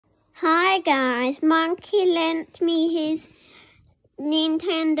Hi guys, Monkey lent me his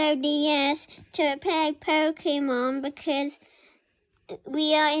Nintendo DS to play Pokemon because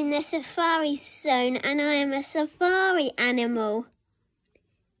we are in the safari zone and I am a safari animal.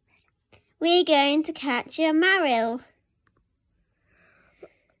 We're going to catch a Marill.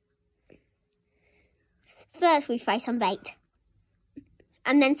 First we throw some bait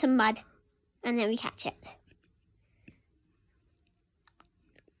and then some mud and then we catch it.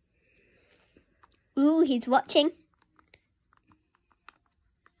 Ooh, he's watching.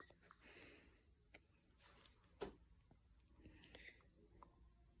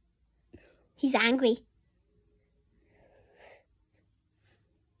 He's angry.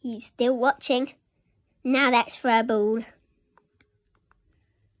 He's still watching. Now let's throw a ball.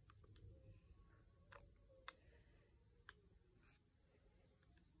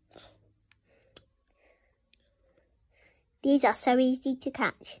 These are so easy to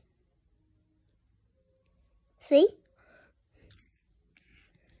catch. See?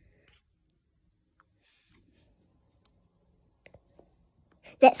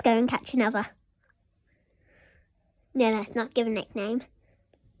 Let's go and catch another. No, let's not give a nickname.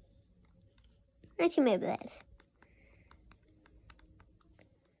 Actually, maybe let's.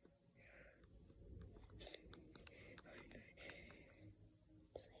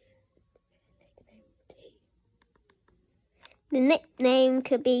 The nickname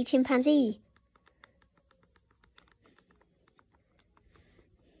could be Chimpanzee.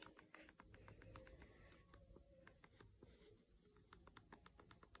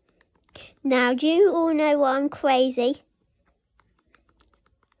 Now, do you all know why I'm crazy?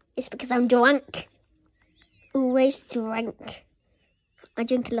 It's because I'm drunk. Always drunk. I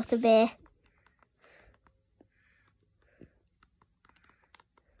drink a lot of beer.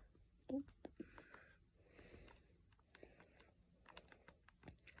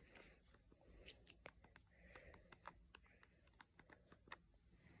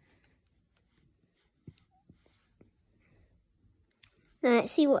 Now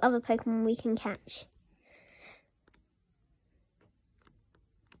let's see what other Pokemon we can catch.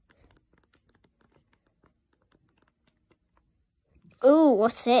 Ooh,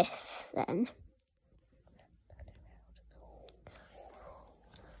 what's this then?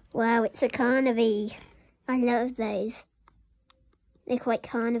 Wow, it's a Carnivy. I love those. They're quite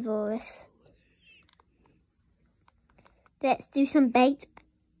carnivorous. Let's do some bait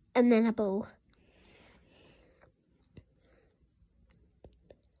and then a ball.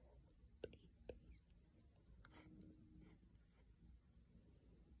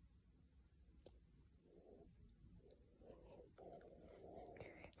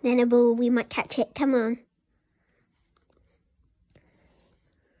 Then a ball, we might catch it. Come on.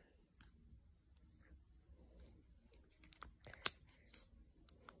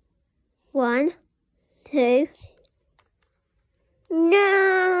 One, two.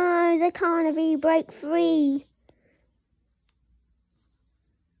 No, the Carnivy broke free.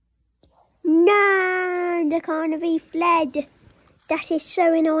 No, the Carnivy fled. That is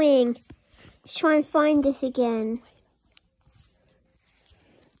so annoying. Let's try and find this again.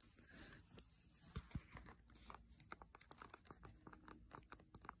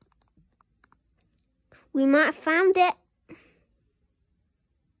 We might have found it.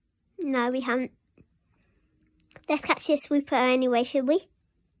 No, we haven't. Let's catch this Ssslliipppppeeeerrsss anyway, should we?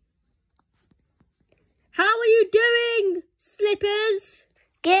 How are you doing, Slippers?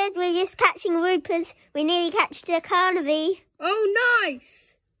 Good, we're just catching Ssslliipppppeeeerss. We nearly catched a Carnivy. Oh,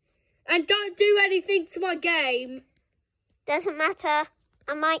 nice. And don't do anything to my game. Doesn't matter.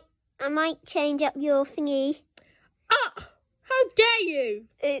 I might change up your thingy. Ah, how dare you?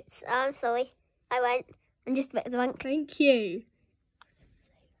 Oops, I'm sorry. I won't. I'm just a bit drunk. Thank you.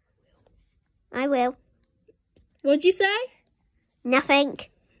 I will. What'd you say? Nothing.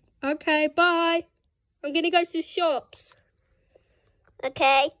 Okay, bye. I'm going to go to the shops.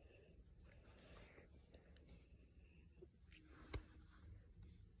 Okay.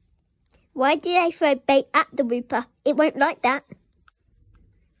 Why did I throw bait at the Ssslliipppppeeeerrs? It won't like that.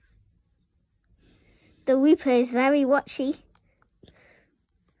 The Ssslliipppppeeeerrs is very watchy.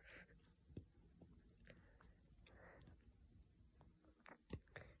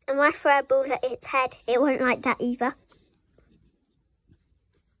 And I throw a ball at its head, it won't like that either.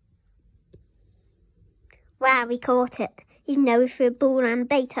 Wow, we caught it. Even though we threw a ball and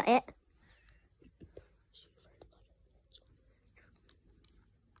bait at it.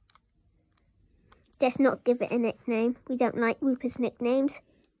 Let's not give it a nickname. We don't like Ssslliipppppeeeerrs nicknames.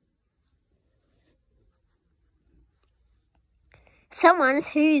 Someone's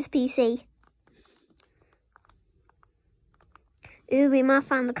whose PC. Ooh, we might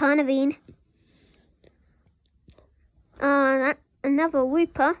find the carnivine. Another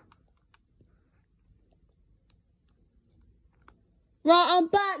whooper. Right, I'm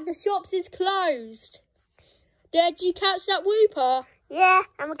back. The shops is closed. Did you catch that whooper? Yeah,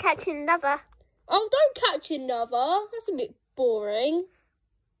 and we're catching another. Oh, don't catch another. That's a bit boring.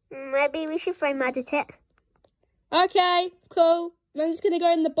 Maybe we should throw mud at it. Okay, cool. I'm just going to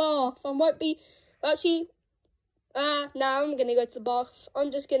go in the bath. I won't be... Actually... no, I'm going to go to the bath.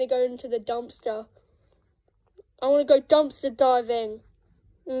 I'm just going to go into the dumpster. I want to go dumpster diving.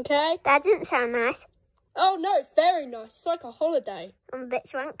 Okay? That didn't sound nice. Oh, no, it's very nice. It's like a holiday. I'm a bit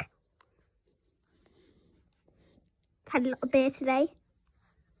drunk. Had a lot of beer today.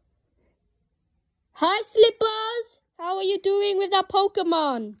 Hi, Slippers. How are you doing with that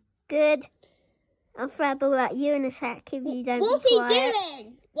Pokemon? Good. I'll throw a ball at you in a sec if you don't What's be he quiet.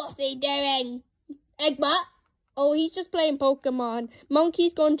 doing? What's he doing? Eggbutt? Oh, he's just playing Pokemon.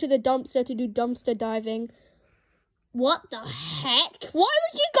 Monkey's gone to the dumpster to do dumpster diving. What the heck? Why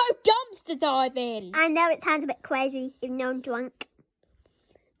would you go dumpster diving? I know it sounds a bit crazy if no one's drunk.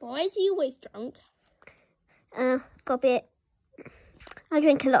 Why is he always drunk? Got a bit. I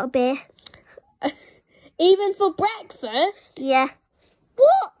drink a lot of beer. Even for breakfast? Yeah.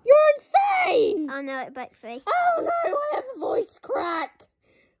 What? You're insane! I know it break free. Oh no, I have a voice crack.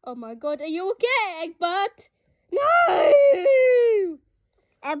 Oh my god, are you okay, Eggbutt? No!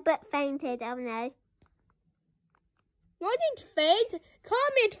 But fainted, oh no. I didn't faint.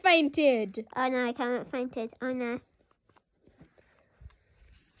 Kermit fainted. Oh no, I can't fainted. Oh no.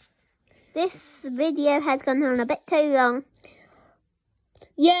 This video has gone on a bit too long.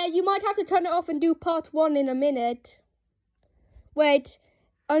 Yeah, you might have to turn it off and do part 1 in a minute. Wait,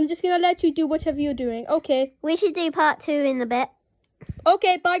 I'm just going to let you do whatever you're doing. Okay. We should do part 2 in a bit.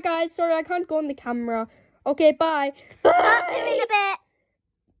 Okay, bye guys. Sorry, I can't go on the camera. Okay, bye. Bye. Part 2 in a bit.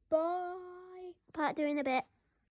 Bye. Part 2 in a bit.